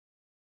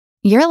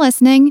You're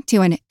listening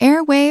to an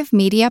Airwave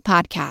Media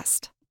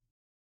Podcast.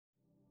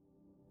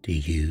 Do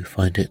you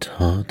find it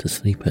hard to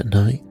sleep at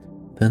night?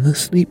 Then the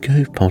Sleep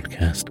Cove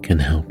podcast can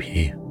help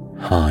you.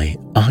 Hi,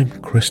 I'm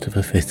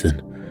Christopher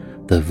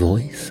Fitton, the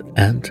voice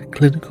and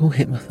clinical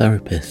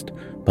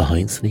hypnotherapist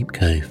behind Sleep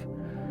Cove.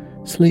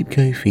 Sleep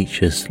Cove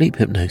features sleep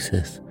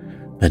hypnosis,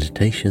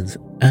 meditations,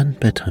 and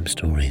bedtime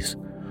stories,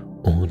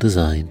 all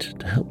designed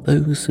to help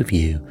those of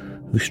you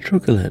who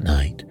struggle at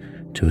night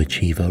to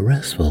achieve a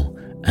restful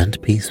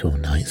and peaceful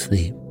night's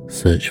sleep.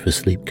 Search for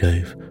Sleep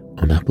Cove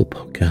on Apple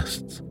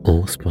Podcasts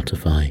or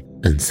Spotify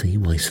and see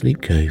why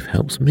Sleep Cove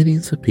helps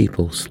millions of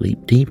people sleep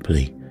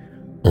deeply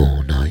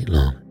all night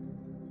long.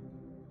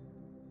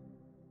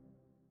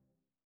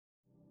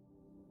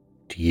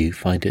 Do you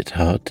find it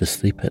hard to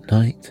sleep at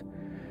night?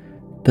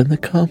 Then the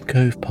Calm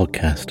Cove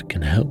podcast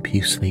can help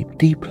you sleep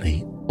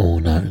deeply all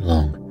night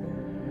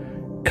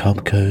long.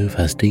 Calm Cove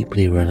has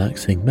deeply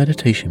relaxing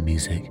meditation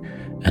music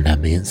and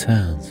ambient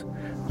sounds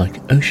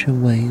like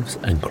ocean waves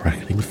and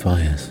crackling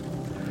fires.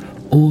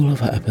 All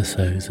of our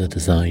episodes are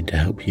designed to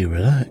help you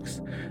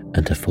relax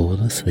and to fall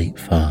asleep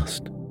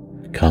fast.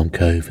 Calm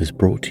Cove is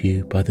brought to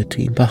you by the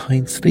team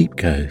behind Sleep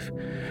Cove,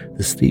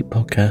 the sleep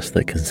podcast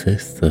that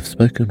consists of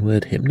spoken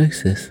word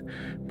hypnosis,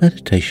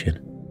 meditation,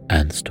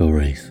 and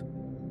stories.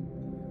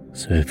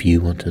 So if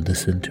you want to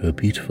listen to a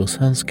beautiful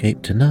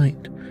soundscape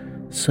tonight,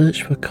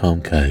 search for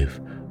Calm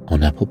Cove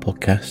on Apple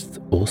Podcasts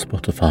or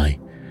Spotify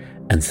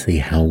and see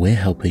how we're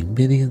helping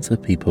millions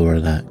of people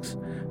relax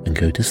and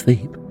go to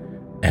sleep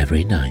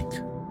every night.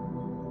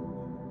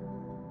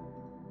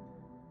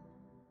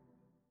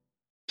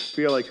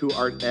 Feel like who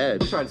art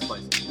Ed? Try to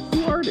slice it.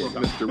 Who art Ed?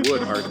 Mr.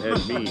 Wood art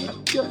Ed me.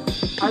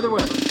 Yeah. Either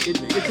way,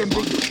 it's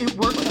ambiguous. It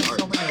works on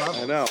so many levels.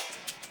 I know.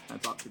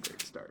 That's off to a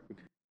great start.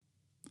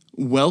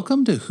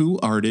 Welcome to Who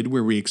Arted,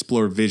 where we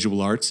explore visual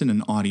arts in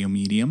an audio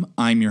medium.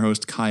 I'm your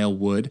host, Kyle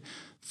Wood.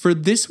 For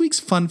this week's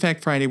Fun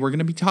Fact Friday, we're going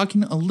to be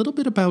talking a little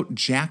bit about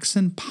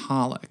Jackson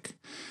Pollock.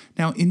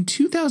 Now, in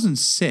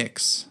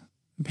 2006,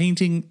 a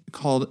painting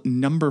called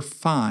Number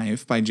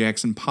 5 by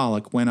Jackson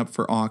Pollock went up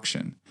for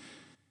auction.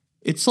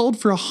 It sold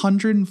for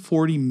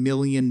 $140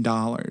 million,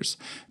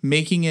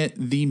 making it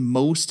the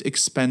most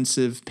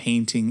expensive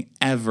painting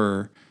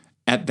ever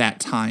at that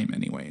time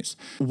anyways.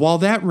 While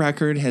that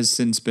record has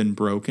since been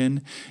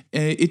broken,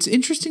 it's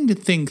interesting to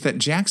think that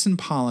Jackson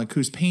Pollock,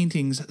 whose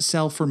paintings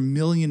sell for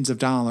millions of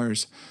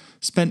dollars,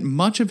 spent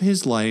much of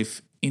his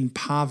life in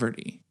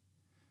poverty.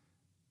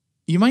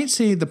 You might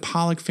say the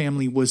Pollock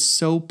family was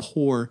so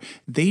poor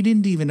they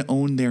didn't even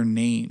own their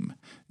name.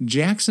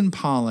 Jackson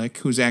Pollock,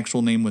 whose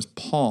actual name was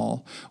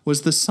Paul,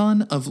 was the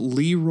son of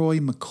Leroy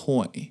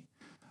McCoy.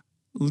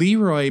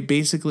 Leroy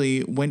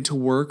basically went to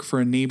work for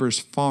a neighbor's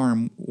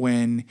farm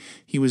when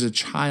he was a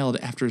child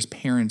after his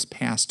parents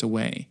passed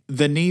away.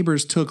 The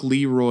neighbors took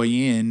Leroy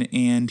in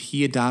and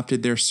he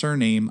adopted their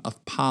surname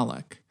of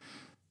Pollock.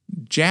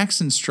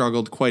 Jackson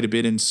struggled quite a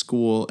bit in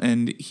school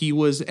and he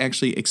was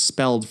actually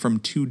expelled from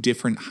 2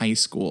 different high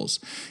schools.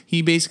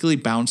 He basically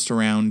bounced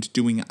around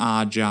doing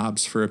odd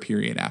jobs for a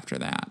period after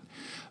that.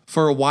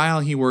 For a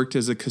while, he worked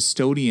as a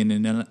custodian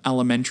in an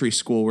elementary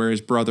school where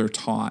his brother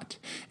taught.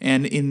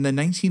 And in the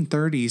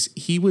 1930s,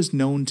 he was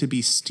known to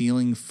be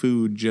stealing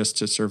food just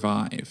to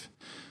survive.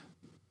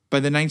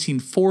 By the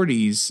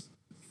 1940s,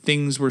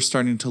 things were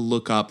starting to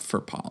look up for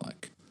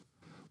Pollock.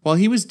 While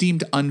he was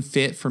deemed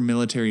unfit for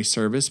military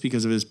service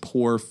because of his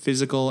poor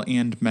physical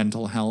and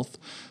mental health,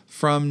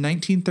 from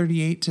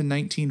 1938 to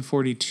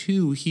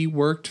 1942, he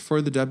worked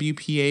for the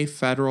WPA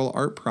Federal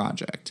Art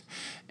Project.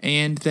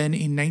 And then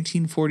in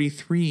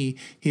 1943,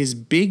 his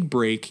big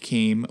break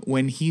came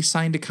when he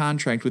signed a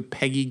contract with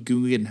Peggy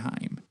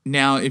Guggenheim.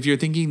 Now, if you're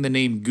thinking the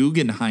name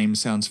Guggenheim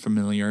sounds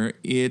familiar,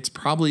 it's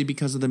probably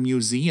because of the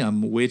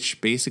museum,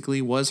 which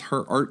basically was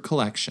her art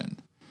collection.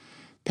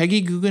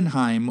 Peggy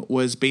Guggenheim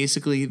was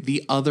basically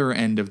the other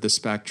end of the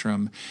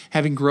spectrum,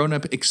 having grown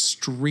up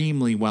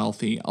extremely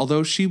wealthy,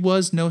 although she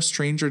was no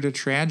stranger to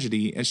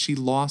tragedy as she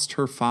lost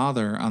her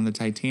father on the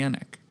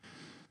Titanic.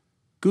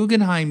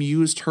 Guggenheim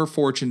used her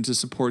fortune to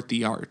support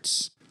the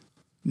arts.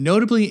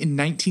 Notably, in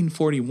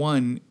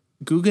 1941,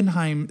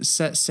 Guggenheim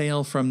set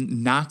sail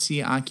from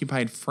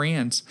Nazi-occupied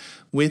France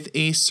with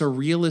a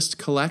surrealist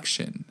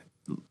collection.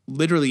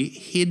 Literally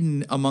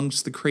hidden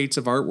amongst the crates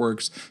of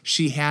artworks,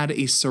 she had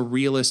a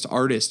surrealist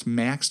artist,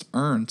 Max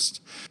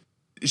Ernst.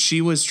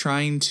 She was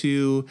trying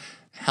to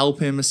help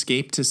him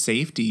escape to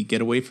safety, get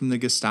away from the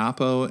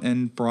Gestapo,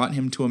 and brought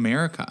him to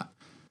America.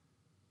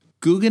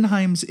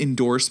 Guggenheim's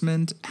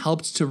endorsement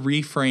helped to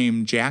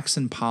reframe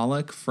Jackson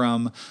Pollock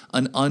from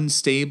an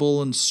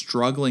unstable and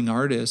struggling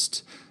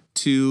artist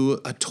to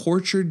a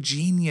tortured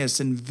genius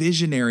and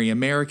visionary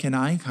American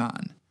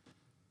icon.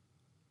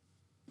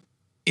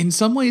 In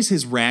some ways,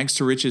 his rags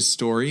to riches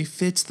story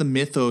fits the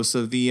mythos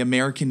of the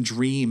American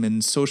dream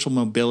and social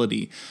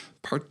mobility,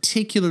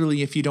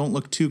 particularly if you don't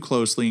look too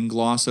closely and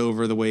gloss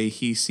over the way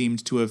he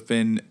seemed to have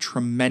been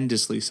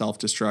tremendously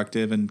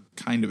self-destructive and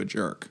kind of a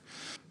jerk.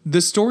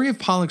 The story of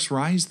Pollock's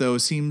rise, though,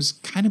 seems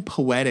kind of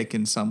poetic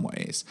in some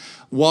ways.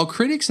 While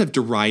critics have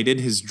derided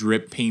his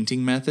drip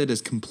painting method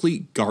as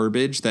complete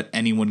garbage that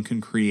anyone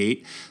can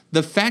create,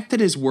 the fact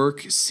that his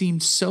work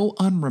seemed so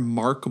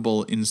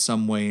unremarkable in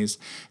some ways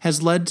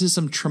has led to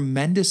some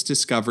tremendous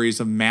discoveries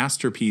of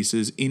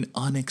masterpieces in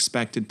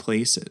unexpected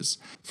places.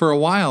 For a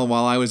while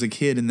I was a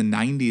kid in the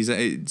 90s,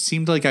 it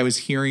seemed like I was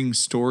hearing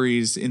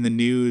stories in the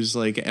news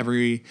like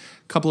every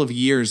couple of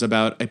years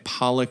about a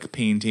Pollock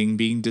painting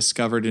being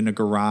discovered in a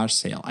garage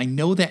sale. I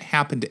know that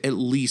happened at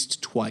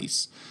least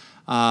twice.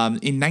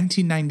 In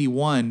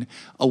 1991,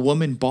 a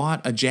woman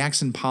bought a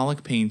Jackson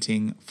Pollock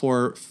painting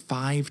for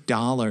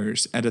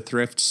 $5 at a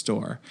thrift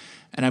store,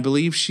 and I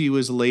believe she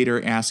was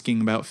later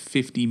asking about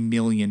 $50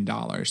 million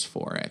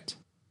for it.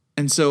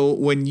 And so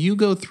when you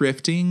go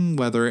thrifting,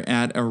 whether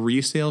at a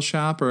resale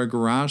shop or a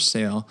garage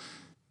sale,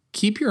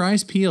 keep your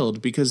eyes peeled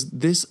because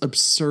this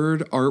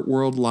absurd art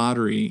world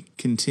lottery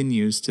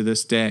continues to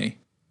this day.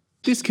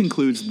 This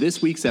concludes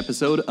this week's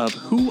episode of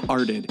Who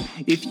Arted.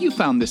 If you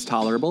found this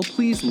tolerable,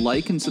 please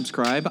like and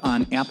subscribe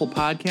on Apple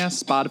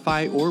Podcasts,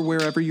 Spotify, or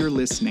wherever you're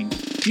listening.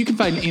 You can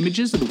find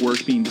images of the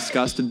work being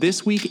discussed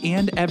this week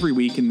and every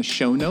week in the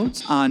show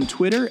notes, on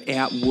Twitter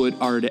at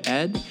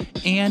WoodArtEd,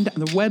 and on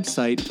the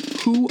website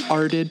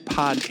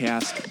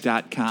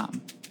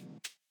whoartedpodcast.com.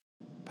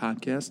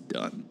 Podcast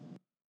done.